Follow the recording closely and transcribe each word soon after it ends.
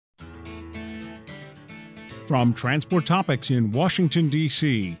From Transport Topics in Washington,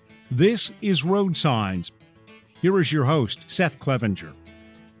 D.C., this is Road Signs. Here is your host, Seth Clevenger.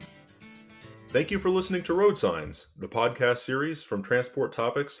 Thank you for listening to Road Signs, the podcast series from Transport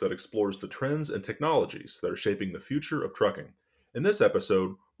Topics that explores the trends and technologies that are shaping the future of trucking. In this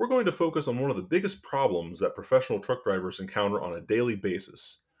episode, we're going to focus on one of the biggest problems that professional truck drivers encounter on a daily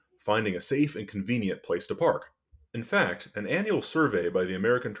basis: finding a safe and convenient place to park. In fact, an annual survey by the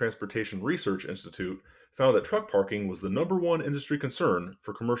American Transportation Research Institute found that truck parking was the number one industry concern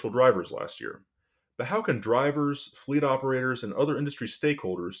for commercial drivers last year. But how can drivers, fleet operators, and other industry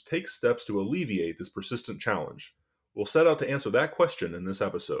stakeholders take steps to alleviate this persistent challenge? We'll set out to answer that question in this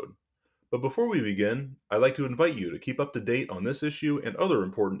episode. But before we begin, I'd like to invite you to keep up to date on this issue and other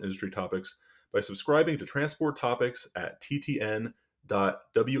important industry topics by subscribing to Transport Topics at ttn.ws/TT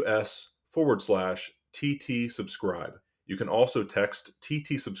subscribe. You can also text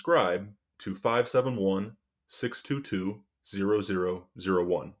TT subscribe to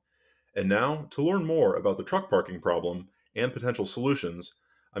 571-622-0001. And now, to learn more about the truck parking problem and potential solutions,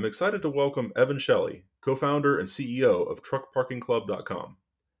 I'm excited to welcome Evan Shelley, co-founder and CEO of TruckParkingClub.com.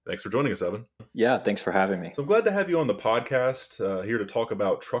 Thanks for joining us, Evan. Yeah, thanks for having me. So I'm glad to have you on the podcast here to talk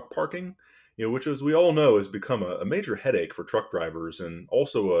about truck parking, which, as we all know, has become a major headache for truck drivers and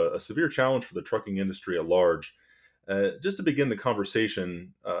also a severe challenge for the trucking industry at large. Just to begin the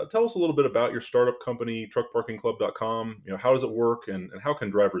conversation, tell us a little bit about your startup company, TruckParkingClub.com. How does it work, and how can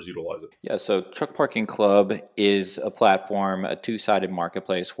drivers utilize it? Yeah, so Truck Parking Club is a platform, a two-sided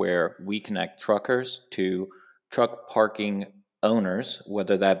marketplace where we connect truckers to truck parking owners,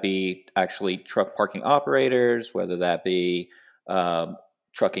 whether that be actually truck parking operators, whether that be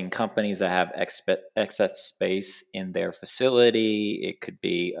trucking companies that have excess space in their facility. It could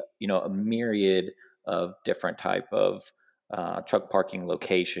be, a myriad of different type of truck parking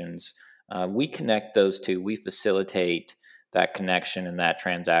locations. We connect those two. We facilitate that connection and that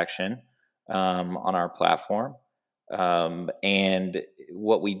transaction on our platform. And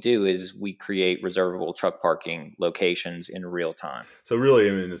what we do is we create reservable truck parking locations in real time. So really,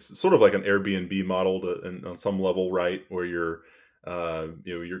 it's sort of like an Airbnb model on some level, right? Where you're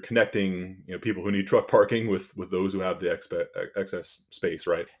you're connecting people who need truck parking with those who have the excess space,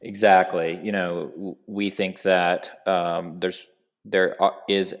 right? Exactly. We think that there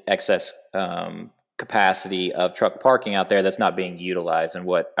is excess capacity of truck parking out there that's not being utilized, and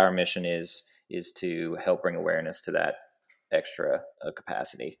what our mission is to help bring awareness to that extra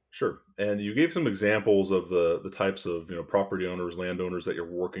capacity. Sure. And you gave some examples of the types of property owners, landowners that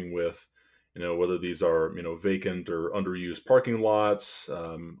you're working with. Whether these are, vacant or underused parking lots,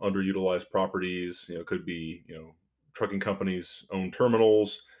 underutilized properties, could be, trucking companies own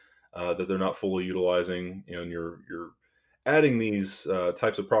terminals that they're not fully utilizing, and you're adding these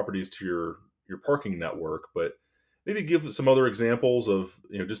types of properties to your parking network. But maybe give some other examples of,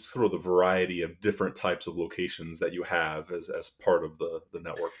 just sort of the variety of different types of locations that you have as part of the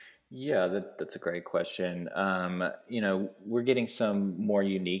network. Yeah, that's a great question. We're getting some more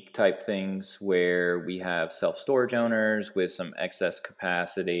unique type things where we have self-storage owners with some excess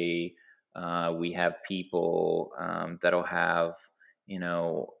capacity. We have people that'll have,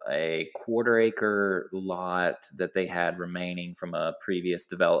 a quarter-acre lot that they had remaining from a previous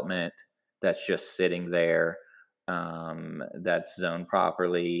development that's just sitting there. That's zoned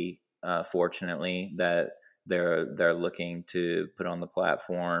properly, fortunately, that they're looking to put on the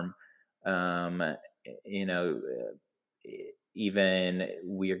platform. You know, Even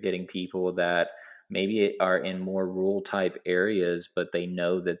we are getting people that maybe are in more rural type areas, but they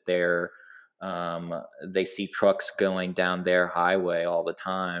know that they see trucks going down their highway all the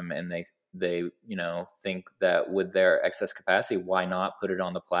time, and they think that with their excess capacity, why not put it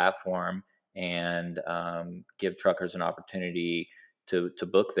on the platform and give truckers an opportunity to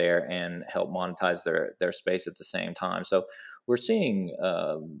book there and help monetize their space at the same time. So we're seeing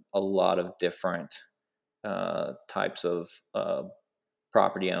a lot of different types of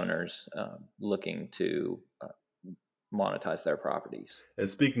property owners looking to monetize their properties. And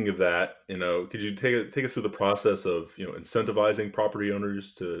speaking of that, could you take us through the process of incentivizing property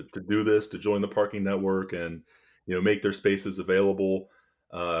owners to do this, to join the parking network, and make their spaces available?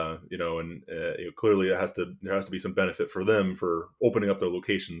 Clearly there has to be some benefit for them for opening up their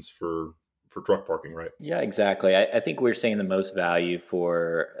locations for truck parking, right? Yeah, exactly. I think we're seeing the most value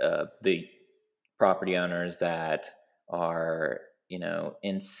for the property owners that are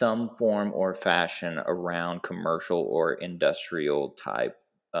in some form or fashion around commercial or industrial type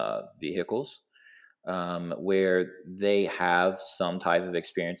vehicles, where they have some type of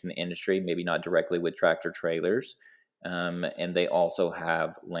experience in the industry, maybe not directly with tractor trailers, and they also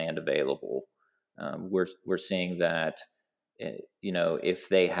have land available. We're seeing that if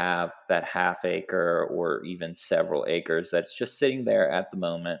they have that half acre or even several acres that's just sitting there at the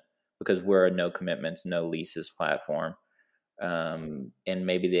moment because we're a no commitments, no leases platform, and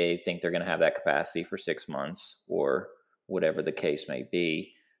maybe they think they're going to have that capacity for 6 months or whatever the case may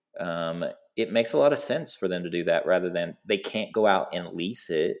be. It makes a lot of sense for them to do that rather than they can't go out and lease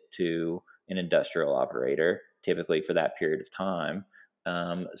it to an industrial operator typically for that period of time.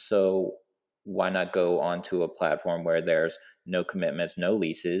 So why not go onto a platform where there's no commitments, no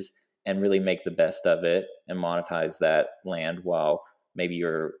leases, and really make the best of it and monetize that land while maybe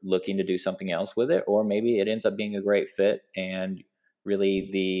you're looking to do something else with it, or maybe it ends up being a great fit and really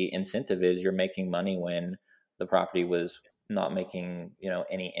the incentive is you're making money when the property was not making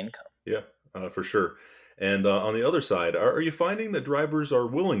any income. Yeah, for sure. And on the other side, are you finding that drivers are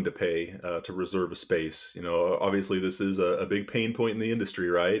willing to pay to reserve a space? Obviously, this is a big pain point in the industry,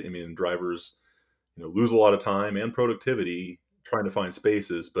 right? I mean, drivers, lose a lot of time and productivity trying to find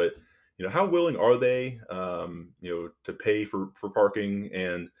spaces, but how willing are they, to pay for parking?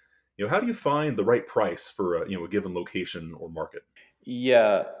 And how do you find the right price for a given location or market?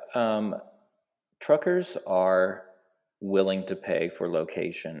 Yeah, truckers are willing to pay for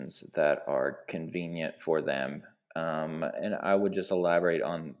locations that are convenient for them. And I would just elaborate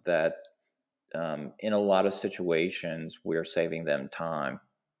on that. In a lot of situations, we're saving them time.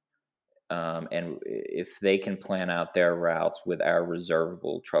 And if they can plan out their routes with our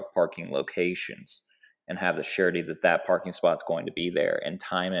reservable truck parking locations and have the surety that that parking spot's going to be there and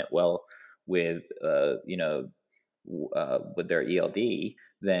time it well with, with their ELD,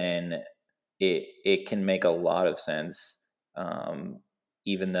 then it can make a lot of sense,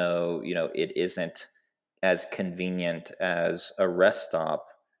 even though it isn't as convenient as a rest stop,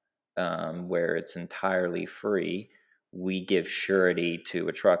 where it's entirely free. We give surety to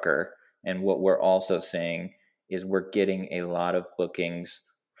a trucker, and what we're also seeing is we're getting a lot of bookings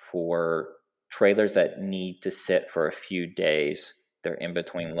for trailers that need to sit for a few days. They're in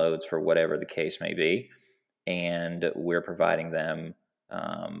between loads for whatever the case may be, and we're providing them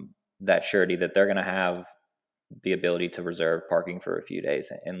that surety that they're going to have the ability to reserve parking for a few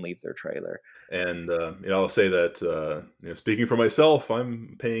days and leave their trailer. And I'll say that speaking for myself,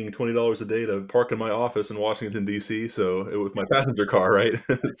 I'm paying $20 a day to park in my office in Washington D.C. So with my passenger car, right?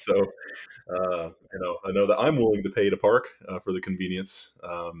 So I know that I'm willing to pay to park for the convenience,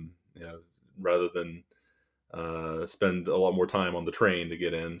 rather than spend a lot more time on the train to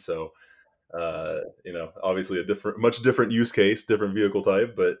get in. So obviously much different use case, different vehicle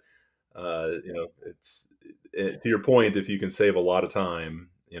type, but to your point, if you can save a lot of time,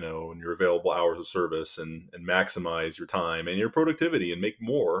 in your available hours of service and maximize your time and your productivity and make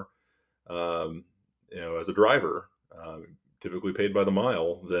more, um, as a driver, typically paid by the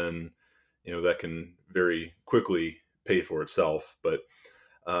mile, then, that can very quickly pay for itself. But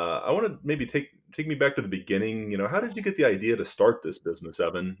I want to maybe take me back to the beginning. How did you get the idea to start this business,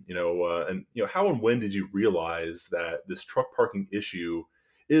 Evan? And how and when did you realize that this truck parking issue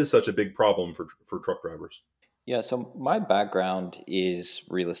is such a big problem for truck drivers? Yeah, so my background is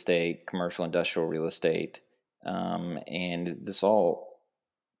real estate, commercial industrial real estate. And this all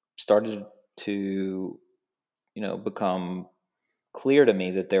started to, become clear to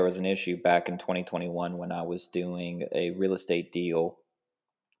me that there was an issue back in 2021 when I was doing a real estate deal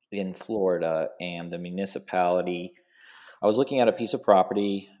in Florida, and the municipality, I was looking at a piece of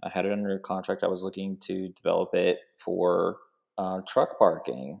property. I had it under contract. I was looking to develop it for truck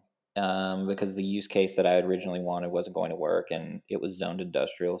parking, because the use case that I originally wanted wasn't going to work and it was zoned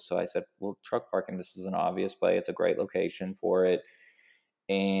industrial. So I said, well, truck parking, this is an obvious play. It's a great location for it.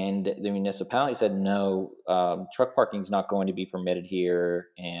 And the municipality said, no, truck parking is not going to be permitted here.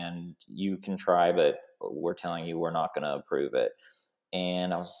 And you can try, but we're telling you we're not going to approve it.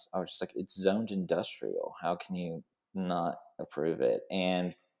 And I was just like, it's zoned industrial. How can you not approve it?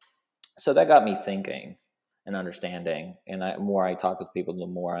 And so that got me thinking and understanding. And the more I talked with people, the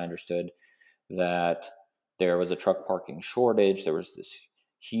more I understood that there was a truck parking shortage. There was this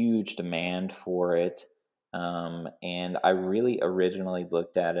huge demand for it. And I really originally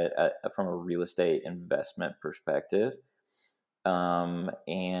looked at it from a real estate investment perspective.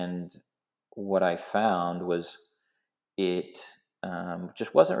 And what I found was it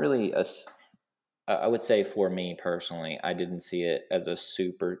just wasn't really I would say for me personally, I didn't see it as a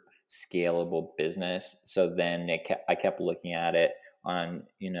super scalable business. So then I kept looking at it on,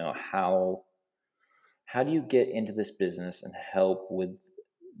 how do you get into this business and help with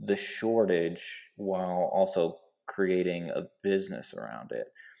the shortage while also creating a business around it?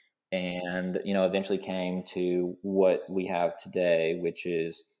 And, eventually came to what we have today, which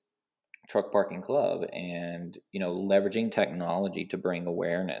is Truck Parking Club, and leveraging technology to bring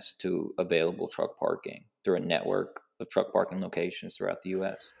awareness to available truck parking through a network of truck parking locations throughout the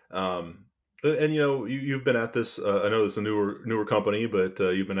U.S. Um, and you've been at this. I know it's a newer company, but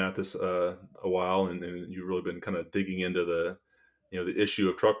you've been at this a while, and you've really been kind of digging into the issue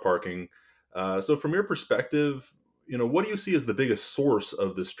of truck parking. So, from your perspective, what do you see as the biggest source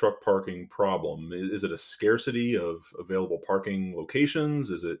of this truck parking problem? Is it a scarcity of available parking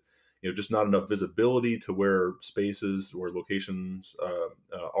locations? Is it just not enough visibility to where spaces, where locations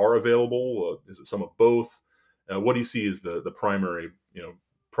are available? Is it some of both? What do you see as the primary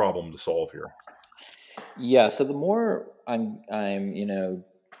problem to solve here? Yeah, so the more I'm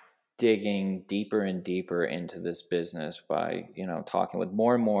digging deeper and deeper into this business by talking with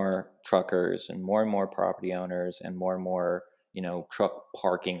more and more truckers and more property owners and more truck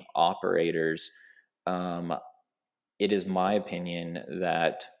parking operators, um, it is my opinion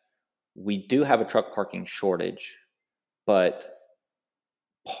that we do have a truck parking shortage, but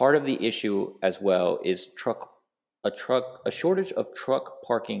part of the issue as well is a shortage of truck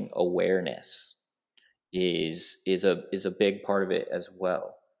parking awareness is a big part of it as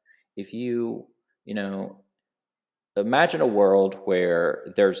well. If you know imagine a world where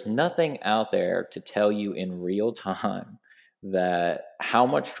there's nothing out there to tell you in real time that how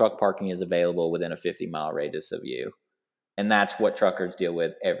much truck parking is available within a 50-mile radius of you, and that's what truckers deal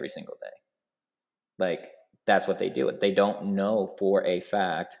with every single day. Like, that's what they deal with. They don't know for a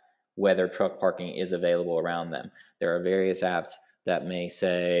fact whether truck parking is available around them. There are various apps that may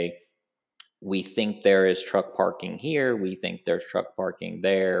say, we think there is truck parking here, we think there's truck parking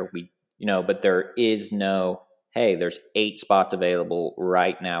there, but there is no, hey, there's 8 spots available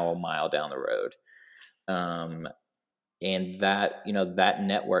right now a mile down the road. And that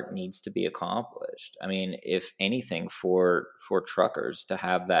network needs to be accomplished. I mean, if anything, for truckers to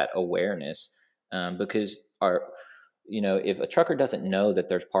have that awareness, because if a trucker doesn't know that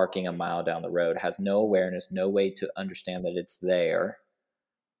there's parking a mile down the road, has no awareness, no way to understand that it's there,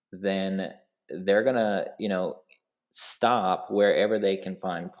 then they're gonna stop wherever they can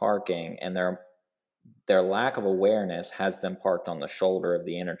find parking, and their lack of awareness has them parked on the shoulder of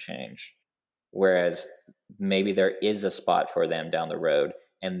the interchange, whereas maybe there is a spot for them down the road,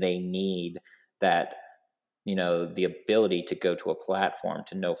 and they need that, the ability to go to a platform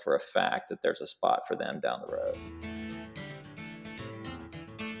to know for a fact that there's a spot for them down the road.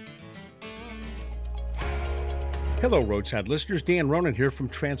 Hello, Roadside listeners. Dan Ronan here from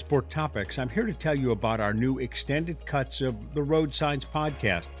Transport Topics. I'm here to tell you about our new extended cuts of the Road Signs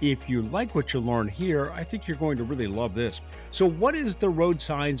podcast. If you like what you learn here, I think you're going to really love this. So what is the Road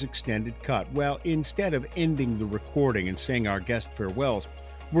Signs extended cut? Well, instead of ending the recording and saying our guest farewells,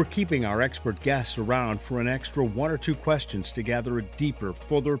 we're keeping our expert guests around for an extra 1 or 2 questions to gather a deeper,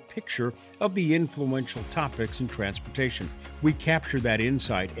 fuller picture of the influential topics in transportation. We capture that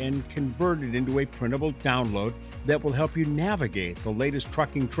insight and convert it into a printable download that will help you navigate the latest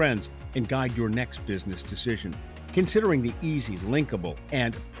trucking trends and guide your next business decision. Considering the easy, linkable,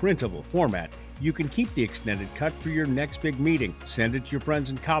 and printable format, you can keep the extended cut for your next big meeting, send it to your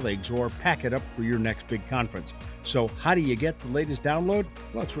friends and colleagues, or pack it up for your next big conference. So how do you get the latest download?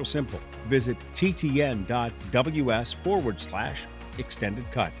 Well, it's real simple. Visit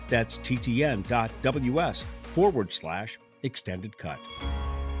ttn.ws/extended cut. That's ttn.ws/extended cut.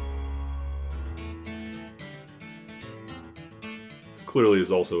 Clearly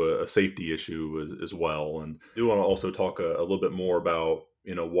is also a safety issue as well. And I do want to also talk a little bit more about,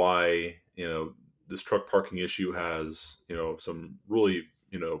 why, this truck parking issue has, some really,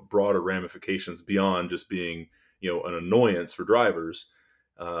 broader ramifications beyond just being, an annoyance for drivers.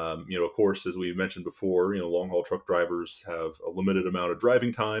 Of course, as we mentioned before, long haul truck drivers have a limited amount of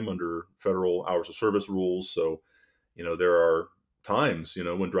driving time under federal hours of service rules. So, there are times,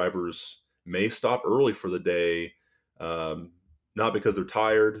 when drivers may stop early for the day, not because they're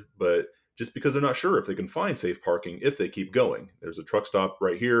tired, but just because they're not sure if they can find safe parking if they keep going. There's a truck stop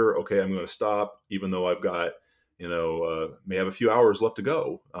right here. Okay, I'm going to stop, even though I've got, may have a few hours left to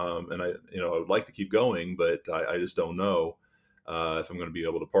go. And I would like to keep going, but I just don't know if I'm going to be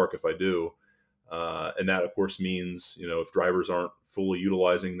able to park if I do. And that, of course, means, if drivers aren't fully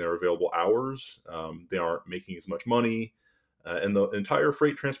utilizing their available hours, they aren't making as much money. And the entire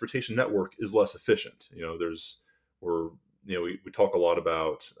freight transportation network is less efficient. We talk a lot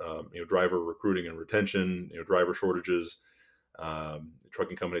about driver recruiting and retention, driver shortages,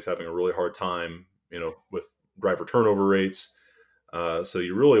 trucking companies having a really hard time with driver turnover rates. So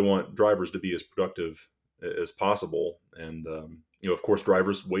you really want drivers to be as productive as possible, and of course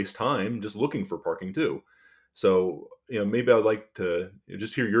drivers waste time just looking for parking too. So, maybe I'd like to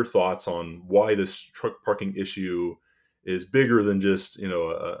just hear your thoughts on why this truck parking issue is bigger than just, an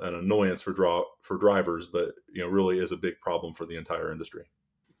annoyance for drivers, but, really is a big problem for the entire industry.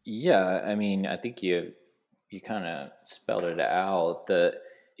 Yeah, I mean, I think you kind of spelled it out.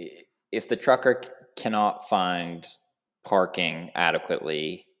 If the trucker cannot find parking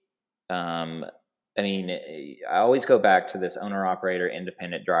adequately, um, I mean, I always go back to this owner operator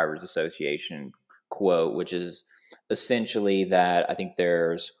independent drivers association quote, which is essentially that I think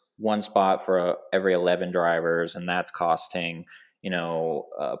there's one spot for every 11 drivers, and that's costing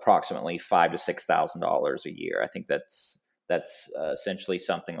approximately $5,000 to $6,000 a year. I think that's essentially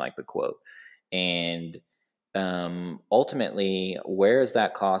something like the quote. And ultimately, where is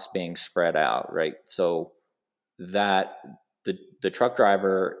that cost being spread out, right? So that the truck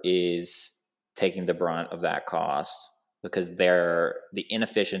driver is taking the brunt of that cost because they're the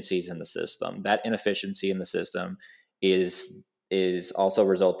inefficiencies in the system. That inefficiency in the system is also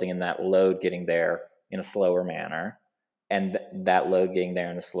resulting in that load getting there in a slower manner, and that load getting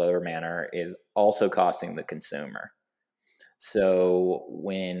there in a slower manner is also costing the consumer. So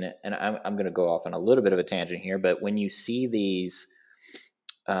and I'm going to go off on a little bit of a tangent here, but when you see these,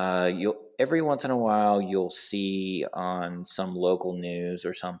 you'll every once in a while you'll see on some local news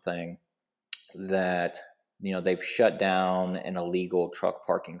or something that they've shut down an illegal truck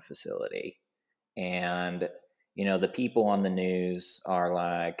parking facility, and the people on the news are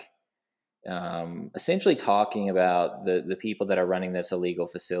like, essentially talking about the people that are running this illegal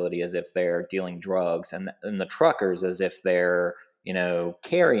facility as if they're dealing drugs, and the truckers as if they're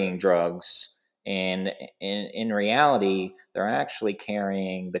carrying drugs. And in reality, they're actually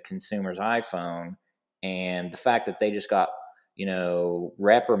carrying the consumer's iPhone. And the fact that they just got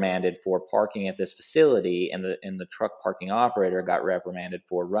reprimanded for parking at this facility, and the truck parking operator got reprimanded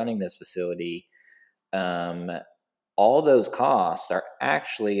for running this facility, all those costs are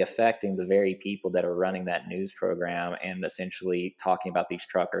actually affecting the very people that are running that news program, and essentially talking about these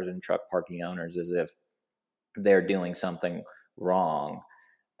truckers and truck parking owners as if they're doing something wrong.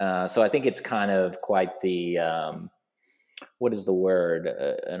 So I think it's kind of quite the what is the word,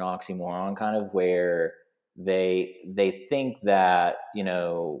 an oxymoron, kind of, where they think that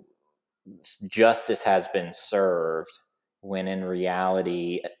justice has been served, when in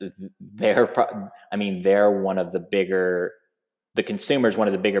reality they're one of the bigger, the consumer's one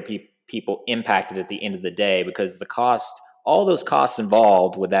of the bigger people impacted at the end of the day, because all those costs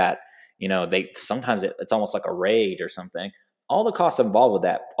involved with that, they sometimes it's almost like a raid or something. All the costs involved with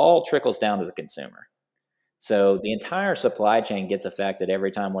that all trickles down to the consumer. So the entire supply chain gets affected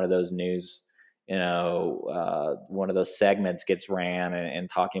every time one of those news, one of those segments gets ran, and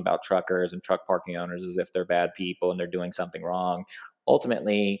talking about truckers and truck parking owners as if they're bad people and they're doing something wrong.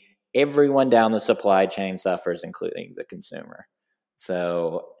 Ultimately, everyone down the supply chain suffers, including the consumer.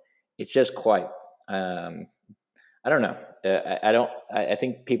 So it's just quite, I don't know. I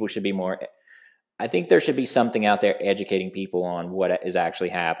think people should be more. I think there should be something out there educating people on what is actually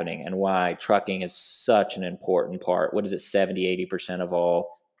happening and why trucking is such an important part. What is it? 70-80% of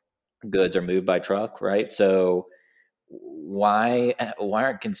all goods are moved by truck, right? So why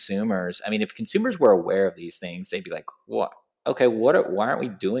aren't consumers? I mean, if consumers were aware of these things, they'd be like, "What? Okay, why aren't we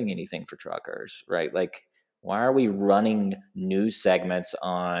doing anything for truckers?" Right? Like, why are we running news segments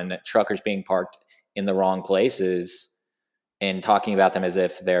on truckers being parked in the wrong places and talking about them as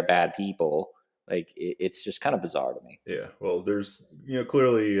if they're bad people? Like, it's just kind of bizarre to me. Yeah, well, there's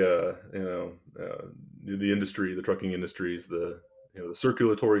clearly the industry, the trucking industry is the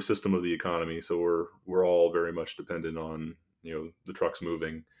circulatory system of the economy. So we're all very much dependent on the trucks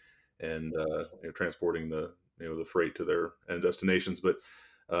moving and transporting the freight to their end destinations. But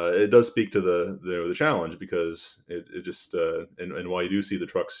it does speak to the challenge, because it just and why you do see the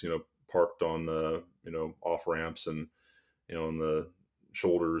trucks parked on off ramps and on the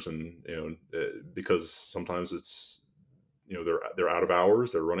shoulders, and because sometimes it's they're out of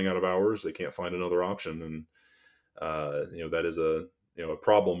hours, they're running out of hours, they can't find another option, and that is a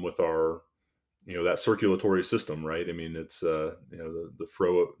problem with our that circulatory system, right? I mean, it's the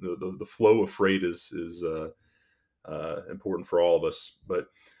flow of freight is important for all of us. But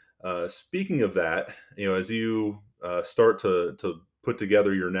speaking of that, as you start to put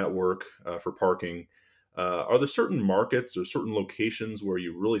together your network for parking, are there certain markets or certain locations where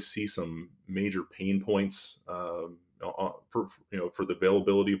you really see some major pain points for the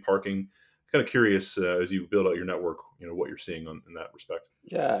availability of parking? Kind of curious, as you build out your network, what you're seeing in that respect.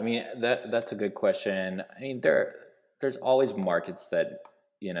 Yeah, I mean, that's a good question. I mean, there's always markets that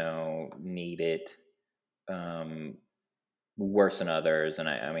need it, um, worse than others, and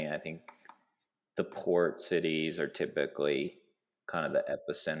I mean, I think the port cities are typically kind of the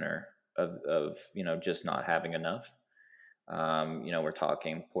epicenter of just not having enough. We're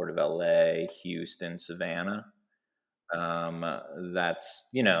talking Port of LA, Houston, Savannah. That's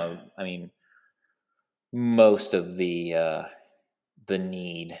I mean, most of the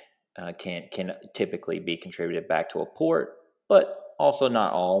need can typically be contributed back to a port, but also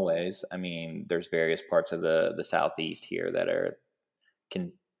not always. I mean, there's various parts of the southeast here that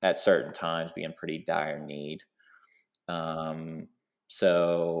can at certain times be in pretty dire need. Um,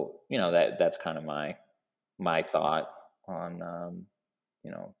 so that's kind of my thought on you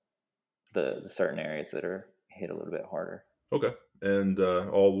know the certain areas that are hit a little bit harder. Okay. And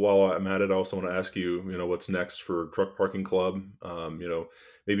all while I'm at it, I also want to ask you, what's next for Truck Parking Club?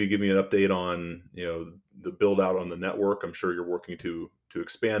 Maybe give me an update on, the build out on the network. I'm sure you're working to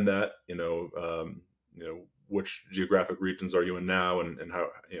expand that. Which geographic regions are you in now, and how,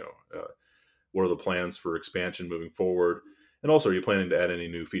 what are the plans for expansion moving forward? And also, are you planning to add any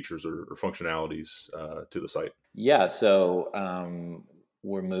new features or functionalities to the site? Yeah, so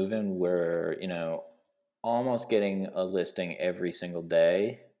we're moving. We're almost getting a listing every single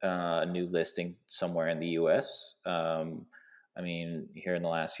day, a new listing somewhere in the U.S. I mean, here in the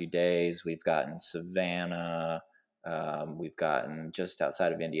last few days, we've gotten Savannah, we've gotten just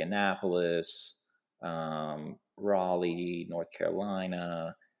outside of Indianapolis, Raleigh, North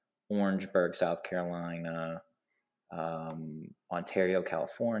Carolina, Orangeburg, South Carolina, Ontario,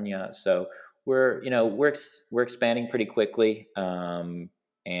 California. So we're expanding pretty quickly, and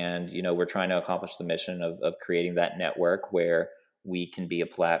we're trying to accomplish the mission of creating that network where we can be a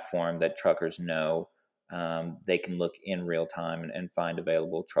platform that truckers know they can look in real time and find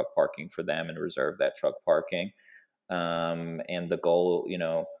available truck parking for them and reserve that truck parking. And the goal,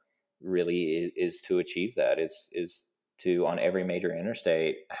 really is to achieve that is to on every major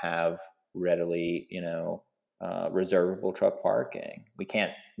interstate have readily, reservable truck parking. We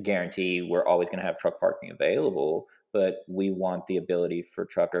can't guarantee we're always going to have truck parking available, but we want the ability for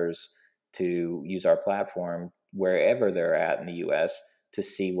truckers to use our platform wherever they're at in the U.S. to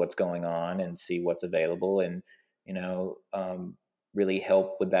see what's going on and see what's available, and really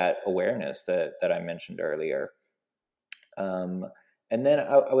help with that awareness that I mentioned earlier. And then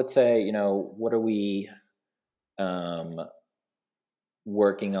I would say, what are we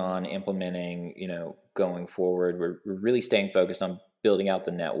working on implementing, going forward? We're really staying focused on building out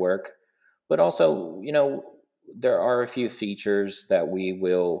the network, but also, there are a few features that we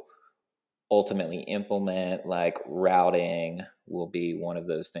will ultimately implement, like routing will be one of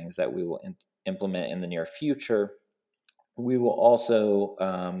those things that we will implement in the near future. We will also,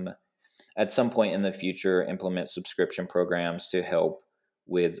 at some point in the future, implement subscription programs to help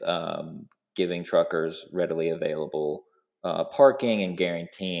with giving truckers readily available parking and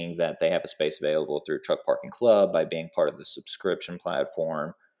guaranteeing that they have a space available through Truck Parking Club by being part of the subscription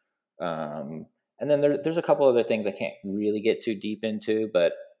platform. And then there's a couple other things I can't really get too deep into,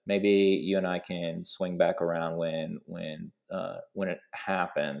 but maybe you and I can swing back around when it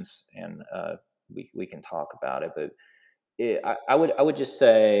happens, and we can talk about it. But I would just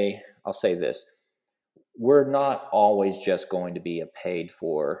say, I'll say this: we're not always just going to be a paid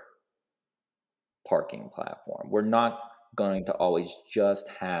for parking platform. We're not going to always just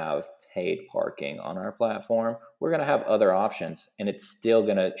have paid parking on our platform. We're going to have other options, and it's still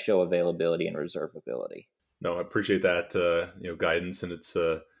going to show availability and reservability. No, I appreciate that guidance, and it's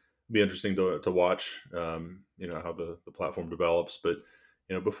be interesting to watch how the platform develops. But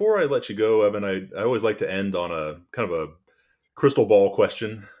before I let you go, Evan, I always like to end on a kind of a crystal ball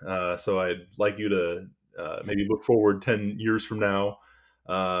question. So I'd like you to maybe look forward 10 years from now.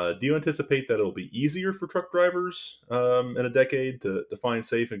 Do you anticipate that it'll be easier for truck drivers in a decade to find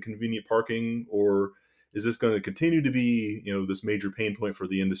safe and convenient parking, or is this going to continue to be this major pain point for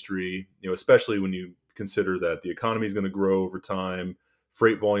the industry? Especially when you consider that the economy is going to grow over time,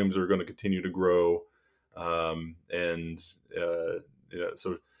 freight volumes are going to continue to grow, and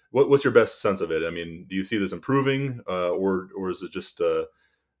so. What's your best sense of it? I mean, do you see this improving, or is it just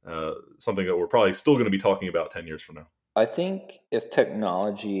something that we're probably still going to be talking about 10 years from now? I think if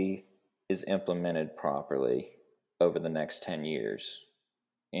technology is implemented properly over the next 10 years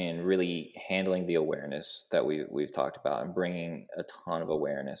and really handling the awareness that we've talked about and bringing a ton of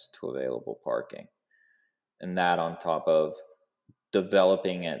awareness to available parking, and that on top of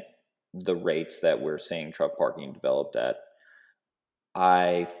developing at the rates that we're seeing truck parking developed at,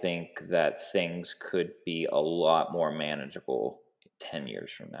 I think that things could be a lot more manageable 10 years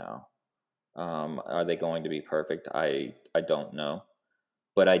from now. Are they going to be perfect? I don't know.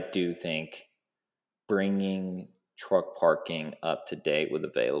 But I do think bringing truck parking up to date with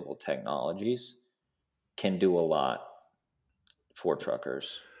available technologies can do a lot for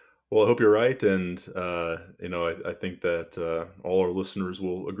truckers. Well, I hope you're right, and I think that all our listeners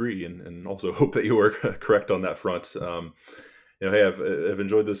will agree, and also hope that you are correct on that front. Hey, I've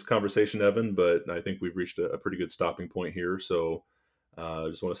enjoyed this conversation, Evan, but I think we've reached a pretty good stopping point here. So I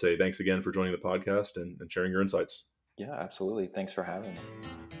just want to say thanks again for joining the podcast and sharing your insights. Yeah, absolutely. Thanks for having me.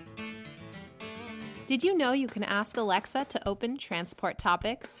 Did you know you can ask Alexa to open Transport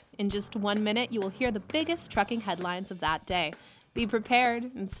Topics? In just 1 minute, you will hear the biggest trucking headlines of that day. Be prepared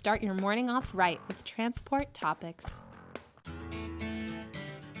and start your morning off right with Transport Topics.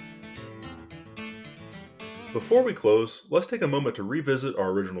 Before we close, let's take a moment to revisit our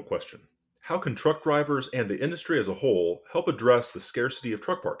original question. How can truck drivers and the industry as a whole help address the scarcity of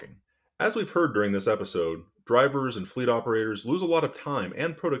truck parking? As we've heard during this episode, drivers and fleet operators lose a lot of time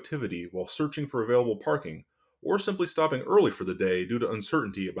and productivity while searching for available parking, or simply stopping early for the day due to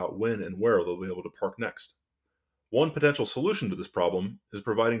uncertainty about when and where they'll be able to park next. One potential solution to this problem is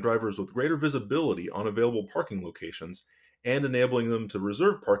providing drivers with greater visibility on available parking locations and enabling them to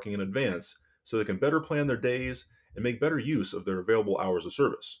reserve parking in advance so they can better plan their days and make better use of their available hours of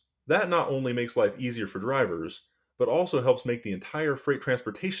service. That not only makes life easier for drivers, but also helps make the entire freight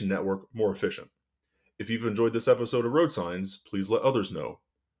transportation network more efficient. If you've enjoyed this episode of Road Signs, please let others know.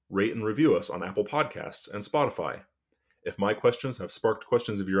 Rate and review us on Apple Podcasts and Spotify. If my questions have sparked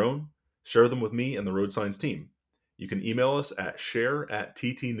questions of your own, share them with me and the Road Signs team. You can email us at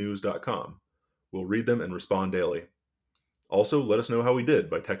share@ttnews.com. We'll read them and respond daily. Also, let us know how we did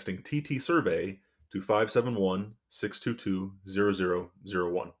by texting TT Survey to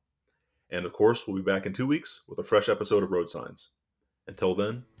 571-622-0001. And of course, we'll be back in 2 weeks with a fresh episode of Road Signs. Until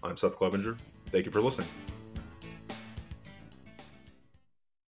then, I'm Seth Clevenger. Thank you for listening.